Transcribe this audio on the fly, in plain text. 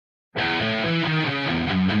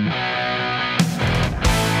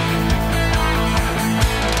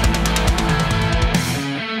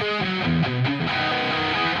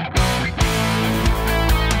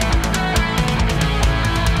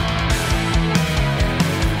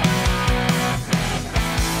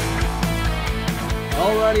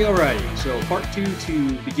Alrighty. So part two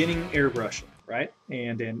to beginning airbrushing, right?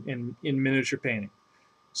 And in miniature painting.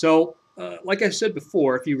 So like I said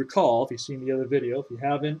before, if you recall, if you've seen the other video, if you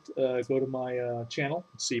haven't, go to my channel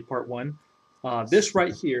and see part one. This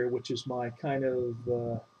right here, which is my kind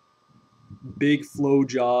of big flow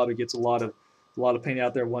job, it gets a lot of paint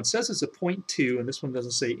out there. One says it's a 0.2, and this one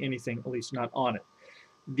doesn't say anything, at least not on it.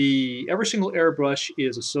 Every single airbrush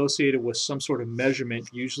is associated with some sort of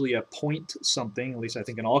measurement, usually a point something, at least I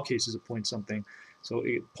think in all cases a point something. So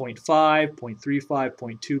 0.5, 0.35,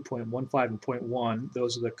 0.2, 0.15, and 0.1,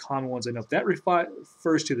 those are the common ones I know. That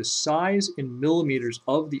refers to the size in millimeters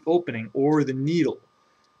of the opening or the needle,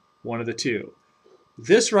 one of the two.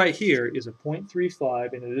 This right here is a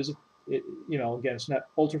 0.35, and it is, again, it's not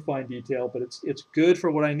ultra fine detail, but it's good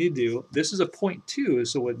for what I need to do. This is a 0.2,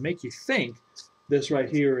 so it would make you think this right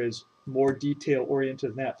here is more detail oriented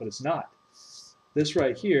than that, but it's not. This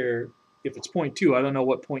right here, if it's 0.2, I don't know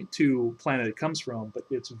what 0.2 planet it comes from, but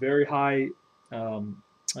it's very high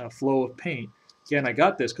flow of paint. Again, I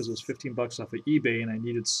got this because it was 15 bucks off of eBay, and I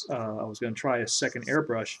needed, I was going to try a second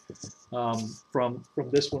airbrush from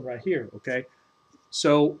this one right here. Okay,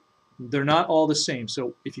 so they're not all the same.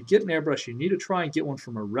 So if you get an airbrush, you need to try and get one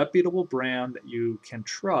from a reputable brand that you can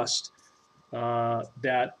trust,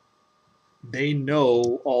 that they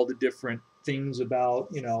know all the different things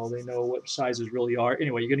about, they know what sizes really are.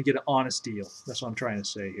 Anyway, you're going to get an honest deal. That's what I'm trying to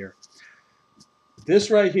say here. This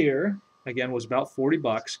right here, again, was about 40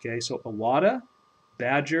 bucks. Okay, so Iwata,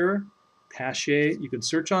 Badger, Pache. You can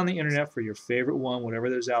search on the internet for your favorite one, whatever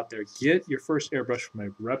there's out there. Get your first airbrush from a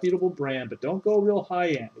reputable brand, but don't go real high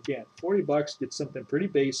end. Again, 40 bucks, get something pretty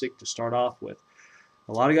basic to start off with.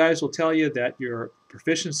 A lot of guys will tell you that your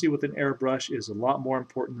proficiency with an airbrush is a lot more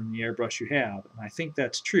important than the airbrush you have. And I think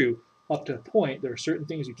that's true up to a point. There are certain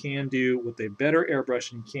things you can do with a better airbrush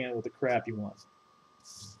than you can with the crappy one.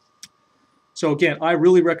 So again, I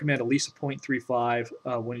really recommend at least a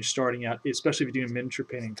 0.35 when you're starting out, especially if you're doing miniature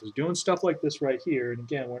painting, because doing stuff like this right here, and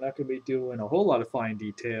again, we're not going to be doing a whole lot of fine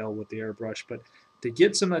detail with the airbrush, but to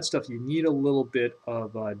get some of that stuff, you need a little bit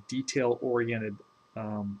of detail-oriented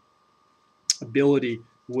ability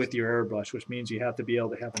with your airbrush, which means you have to be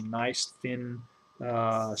able to have a nice thin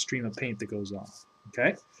stream of paint that goes off.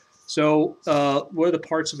 Okay, so what are the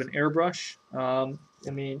parts of an airbrush? I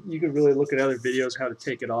mean, you could really look at other videos how to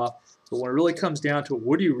take it off, but when it really comes down to it,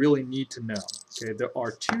 what do you really need to know? Okay, there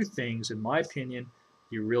are two things, in my opinion,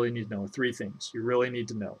 you really need to know. Three things you really need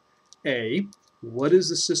to know. A, what is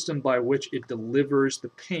the system by which it delivers the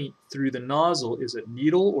paint through the nozzle? Is it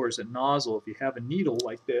needle or is it nozzle? If you have a needle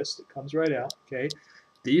like this that comes right out, okay,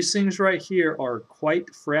 these things right here are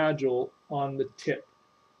quite fragile on the tip.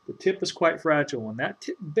 The tip is quite fragile. When that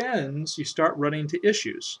tip bends, you start running into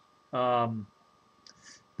issues.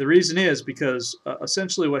 The reason is because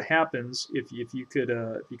essentially what happens, if you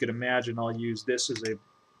could imagine, I'll use this as a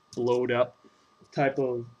blowed up type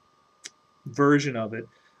of version of it.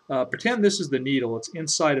 Pretend this is the needle. It's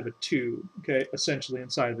inside of a tube, okay, essentially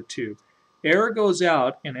inside of a tube. Air goes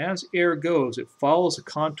out, and as air goes, it follows the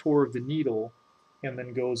contour of the needle and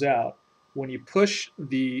then goes out. When you push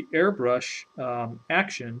the airbrush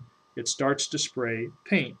action, it starts to spray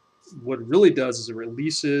paint. What it really does is it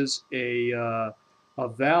releases a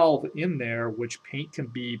valve in there, which paint can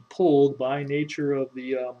be pulled by nature of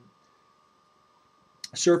the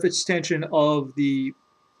surface tension of the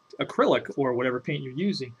acrylic or whatever paint you're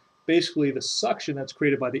using. Basically, the suction that's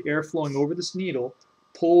created by the air flowing over this needle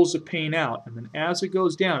pulls the paint out, and then as it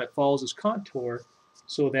goes down, it follows this contour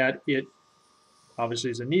so that it,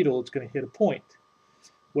 obviously as a needle, it's going to hit a point.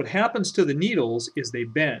 What happens to the needles is they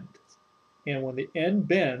bend, and when the end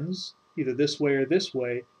bends, either this way or this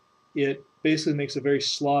way, it basically makes a very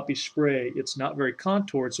sloppy spray. It's not very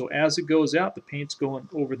contoured, so as it goes out, the paint's going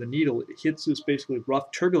over the needle. It hits this basically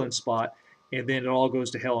rough, turbulent spot, and then it all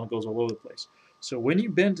goes to hell and it goes all over the place. So when you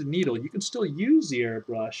bend a needle, you can still use the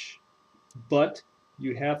airbrush, but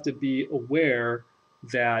you have to be aware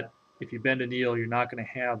that if you bend a needle, you're not going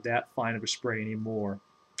to have that fine of a spray anymore,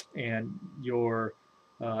 and your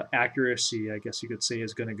accuracy, I guess you could say,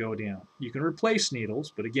 is going to go down. You can replace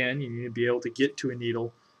needles, but again, you need to be able to get to a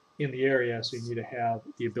needle in the area, so you need to have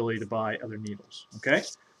the ability to buy other needles. Okay,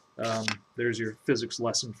 there's your physics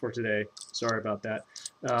lesson for today. Sorry about that.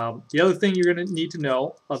 The other thing you're going to need to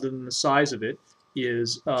know, other than the size of it,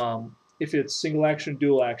 is if it's single action,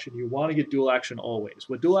 dual action. You want to get dual action always.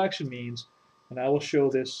 What dual action means, and I will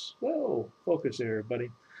show this. Whoa, focus there,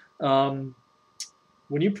 buddy. When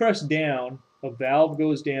you press down, a valve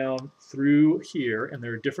goes down through here, and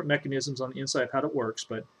there are different mechanisms on the inside of how it works,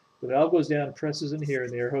 but the valve goes down, presses in here,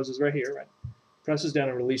 and the air hose is right here, right? Presses down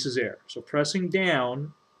and releases air. So pressing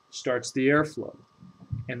down starts the airflow.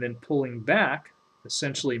 And then pulling back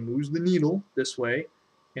essentially moves the needle this way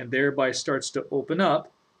and thereby starts to open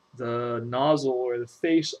up the nozzle or the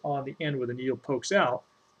face on the end where the needle pokes out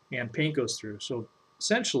and paint goes through. So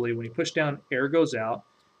essentially when you push down, air goes out.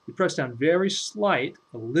 You press down very slight,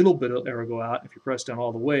 a little bit of air will go out. If you press down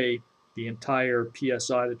all the way, the entire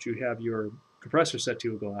PSI that you have your compressor set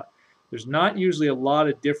to will go out. There's not usually a lot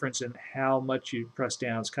of difference in how much you press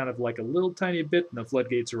down. It's kind of like a little tiny bit and the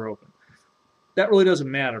floodgates are open. That really doesn't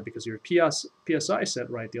matter because your PSI set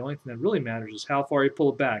right. The only thing that really matters is how far you pull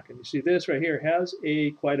it back. And you see this right here has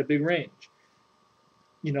quite a big range.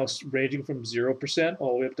 You know, ranging from 0%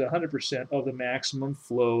 all the way up to 100% of the maximum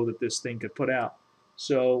flow that this thing could put out.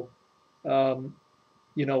 So,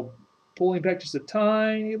 you know, pulling back just a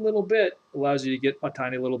tiny little bit allows you to get a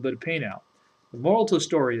tiny little bit of paint out. The moral to the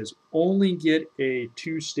story is only get a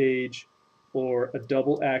 2-stage or a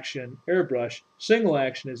double action airbrush. Single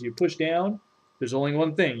action is you push down. There's only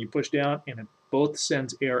one thing. You push down and it both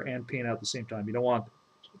sends air and paint out at the same time. You don't want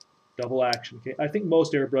double action. Okay? I think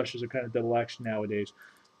most airbrushes are kind of double action nowadays.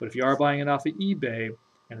 But if you are buying it off of eBay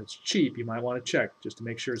and it's cheap, you might want to check just to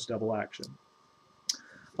make sure it's double action.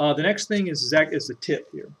 The next thing is the tip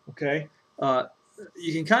here. Okay,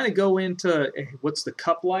 you can kind of go into what's the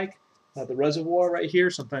cup like. The reservoir right here.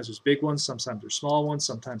 Sometimes there's big ones, sometimes there's small ones,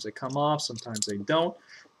 sometimes they come off, sometimes they don't.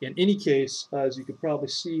 In any case, as you can probably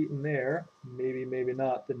see in there, maybe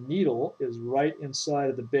not, the needle is right inside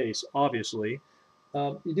of the base, obviously.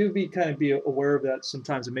 You do kind of be aware of that.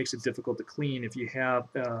 Sometimes it makes it difficult to clean if you have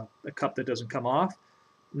a cup that doesn't come off.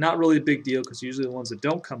 Not really a big deal because usually the ones that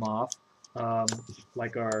don't come off,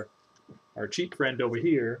 like our cheap friend over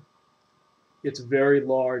here, it's very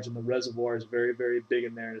large and the reservoir is very, very big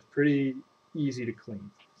in there and it's pretty easy to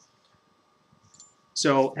clean.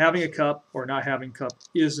 So having a cup or not having a cup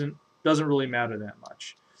doesn't really matter that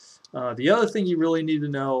much. The other thing you really need to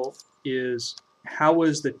know is how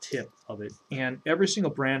is the tip of it, and every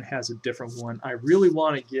single brand has a different one. I really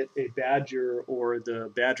want to get a Badger or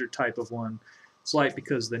the Badger type of one. It's like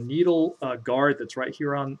because the needle guard that's right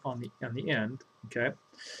here on the end, okay,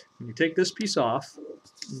 when you take this piece off,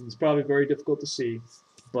 it's probably very difficult to see,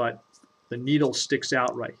 but the needle sticks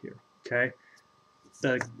out right here, okay.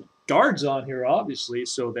 The guard's on here obviously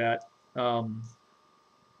so that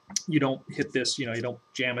you don't hit this, you don't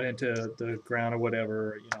jam it into the ground or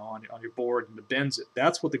whatever, on your board and it bends it.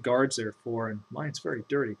 That's what the guard's there for, and mine's very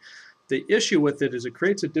dirty. The issue with it is it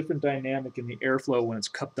creates a different dynamic in the airflow when it's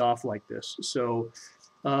cupped off like this. So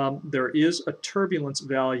there is a turbulence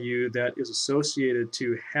value that is associated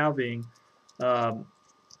to having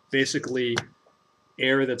basically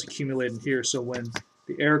air that's accumulated here. So when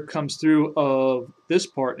the air comes through of this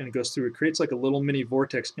part and it goes through, it creates like a little mini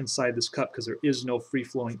vortex inside this cup because there is no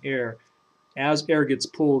free-flowing air. As air gets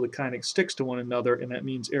pulled, it kind of sticks to one another, and that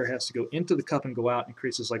means air has to go into the cup and go out and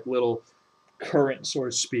creates this like little current, so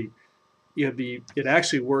to speak. It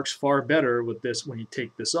actually works far better with this when you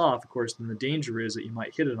take this off, of course, than the danger is that you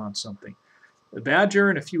might hit it on something. The Badger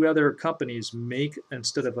and a few other companies make,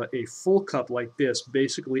 instead of a full cup like this,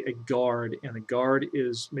 basically a guard, and the guard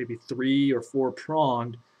is maybe 3 or 4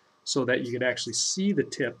 pronged so that you can actually see the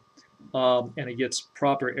tip and it gets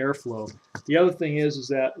proper airflow. The other thing is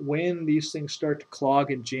that when these things start to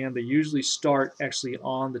clog and jam, they usually start actually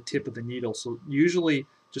on the tip of the needle. So usually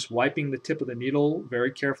just wiping the tip of the needle very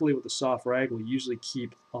carefully with a soft rag will usually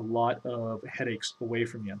keep a lot of headaches away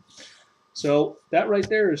from you. So that right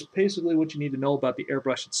there is basically what you need to know about the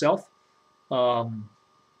airbrush itself. We'll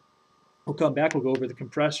come back, we'll go over the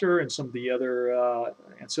compressor and some of the other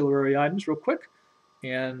ancillary items real quick,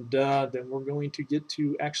 and then we're going to get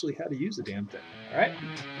to actually how to use the damn thing. All right?